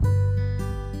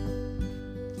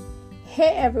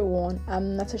Hey everyone,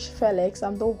 I'm Natasha Felix.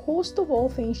 I'm the host of All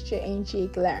Things J&J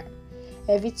Glam.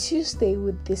 Every Tuesday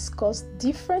we discuss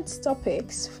different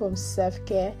topics from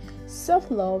self-care,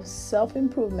 self-love,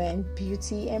 self-improvement,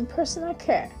 beauty, and personal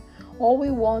care. All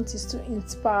we want is to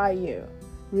inspire you.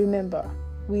 Remember,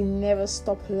 we never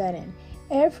stop learning.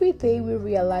 Every day we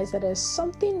realize that there's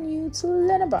something new to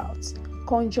learn about.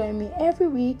 Come join me every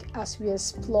week as we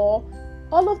explore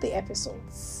all of the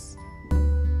episodes.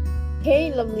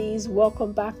 Hey lovelies,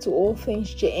 welcome back to All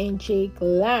Things J&J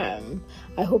Glam.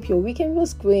 I hope your weekend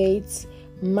was great.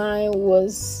 Mine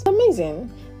was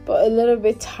amazing, but a little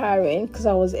bit tiring because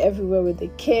I was everywhere with the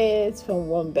kids, from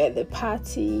one birthday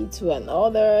party to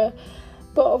another.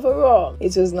 But overall,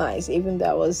 it was nice, even though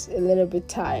I was a little bit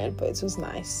tired, but it was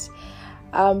nice.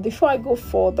 Before I go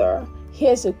further,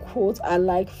 here's a quote I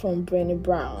like from Brené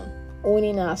Brown.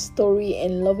 Owning our story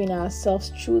and loving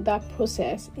ourselves through that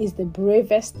process is the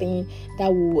bravest thing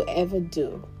that we will ever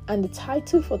do. And the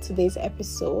title for today's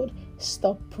episode,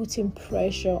 Stop Putting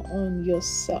Pressure on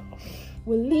Yourself.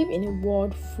 We live in a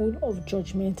world full of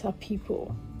judgmental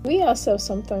people. We ourselves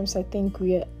sometimes I think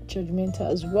we are judgmental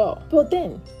as well. But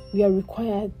then we are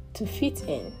required to fit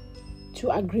in,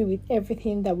 to agree with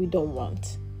everything that we don't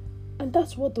want. And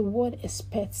that's what the world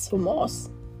expects from us,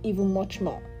 even much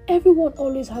more. Everyone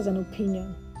always has an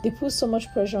opinion. They put so much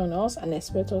pressure on us and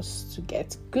expect us to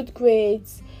get good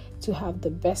grades, to have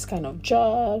the best kind of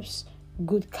jobs,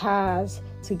 good cars,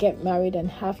 to get married and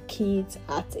have kids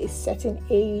at a certain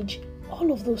age,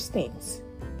 all of those things,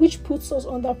 which puts us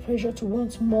under pressure to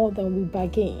want more than we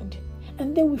bargained.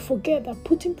 And then we forget that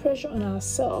putting pressure on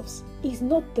ourselves is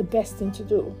not the best thing to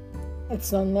do.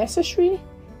 It's not necessary,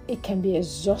 it can be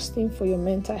exhausting for your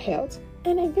mental health,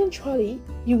 and eventually,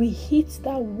 you will hit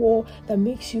that wall that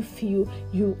makes you feel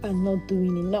you are not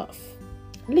doing enough.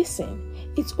 Listen,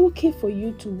 it's okay for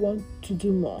you to want to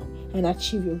do more and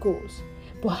achieve your goals.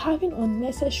 But having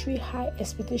unnecessary high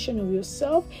expectation of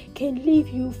yourself can leave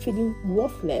you feeling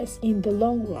worthless in the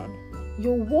long run.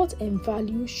 Your worth and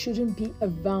value shouldn't be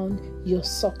around your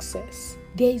success.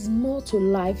 There is more to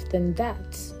life than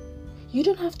that. You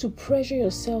don't have to pressure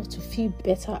yourself to feel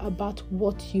better about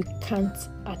what you can't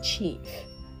achieve.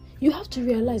 You have to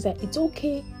realize that it's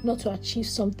okay not to achieve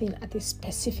something at a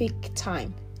specific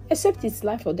time, except it's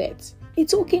life or death.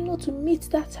 It's okay not to meet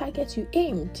that target you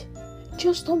aimed.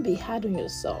 Just don't be hard on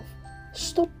yourself.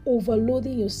 Stop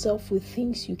overloading yourself with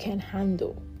things you can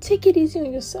handle. Take it easy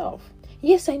on yourself.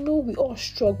 Yes, I know we all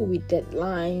struggle with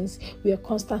deadlines. We are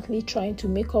constantly trying to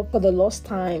make up for the lost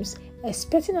times,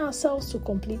 expecting ourselves to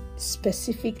complete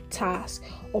specific tasks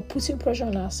or putting pressure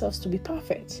on ourselves to be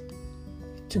perfect,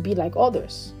 to be like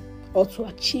others, or to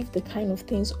achieve the kind of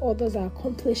things others are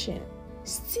accomplishing.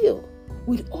 Still,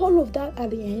 with all of that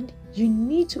at the end, you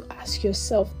need to ask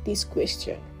yourself this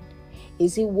question.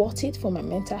 Is it worth it for my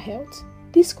mental health?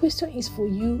 This question is for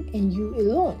you and you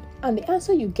alone, and the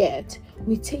answer you get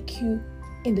will take you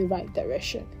in the right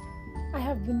direction. I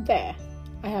have been there.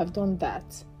 I have done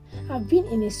that. I've been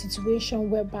in a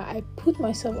situation whereby I put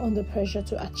myself under pressure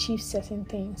to achieve certain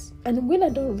things. And when I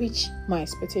don't reach my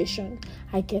expectation,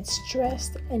 I get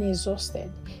stressed and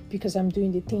exhausted because I'm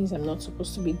doing the things I'm not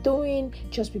supposed to be doing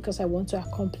just because I want to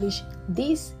accomplish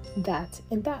this, that,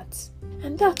 and that.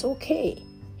 And that's okay.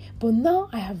 But now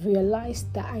I have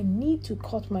realized that I need to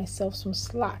cut myself some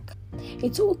slack.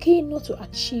 It's okay not to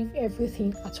achieve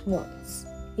everything at once.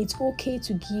 It's okay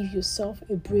to give yourself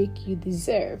a break you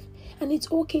deserve. And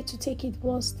it's okay to take it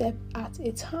one step at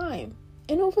a time.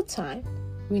 And over time,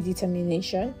 with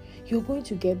determination, you're going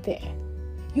to get there.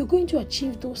 You're going to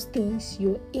achieve those things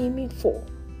you're aiming for.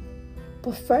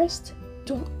 But first,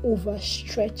 don't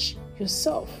overstretch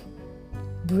yourself.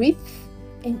 Breathe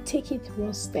and take it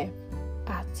one step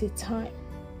at a time.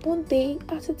 One day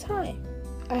at a time.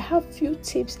 I have few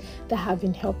tips that have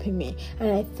been helping me,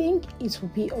 and I think it will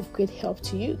be of great help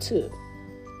to you too.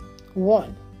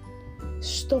 1.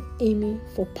 Stop aiming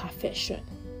for perfection.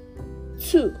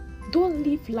 2. Don't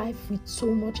live life with so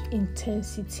much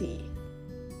intensity.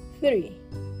 3.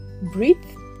 Breathe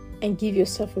and give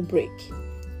yourself a break.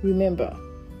 Remember,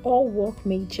 all work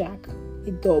makes Jack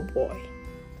a dull boy.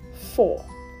 4.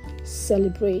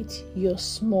 Celebrate your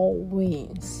small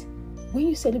wins. When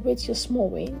you celebrate your small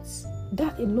wins,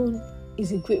 that alone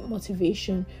is a great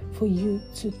motivation for you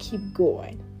to keep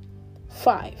going.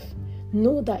 5.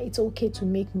 Know that it's okay to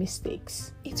make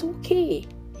mistakes. It's okay.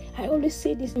 I always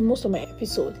say this in most of my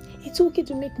episodes. It's okay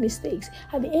to make mistakes.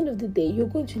 At the end of the day, you're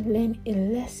going to learn a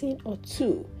lesson or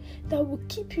two that will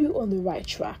keep you on the right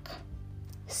track.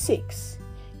 6.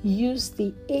 Use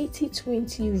the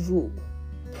 80-20 rule.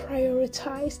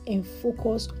 Prioritize and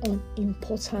focus on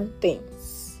important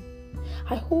things.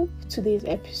 I hope today's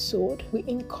episode will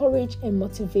encourage and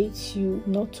motivate you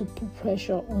not to put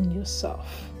pressure on yourself.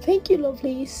 Thank you,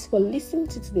 lovelies, for listening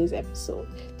to today's episode.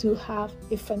 Do have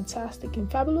a fantastic and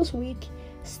fabulous week.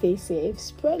 Stay safe,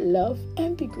 spread love,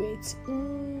 and be great.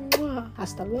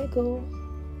 Hasta luego.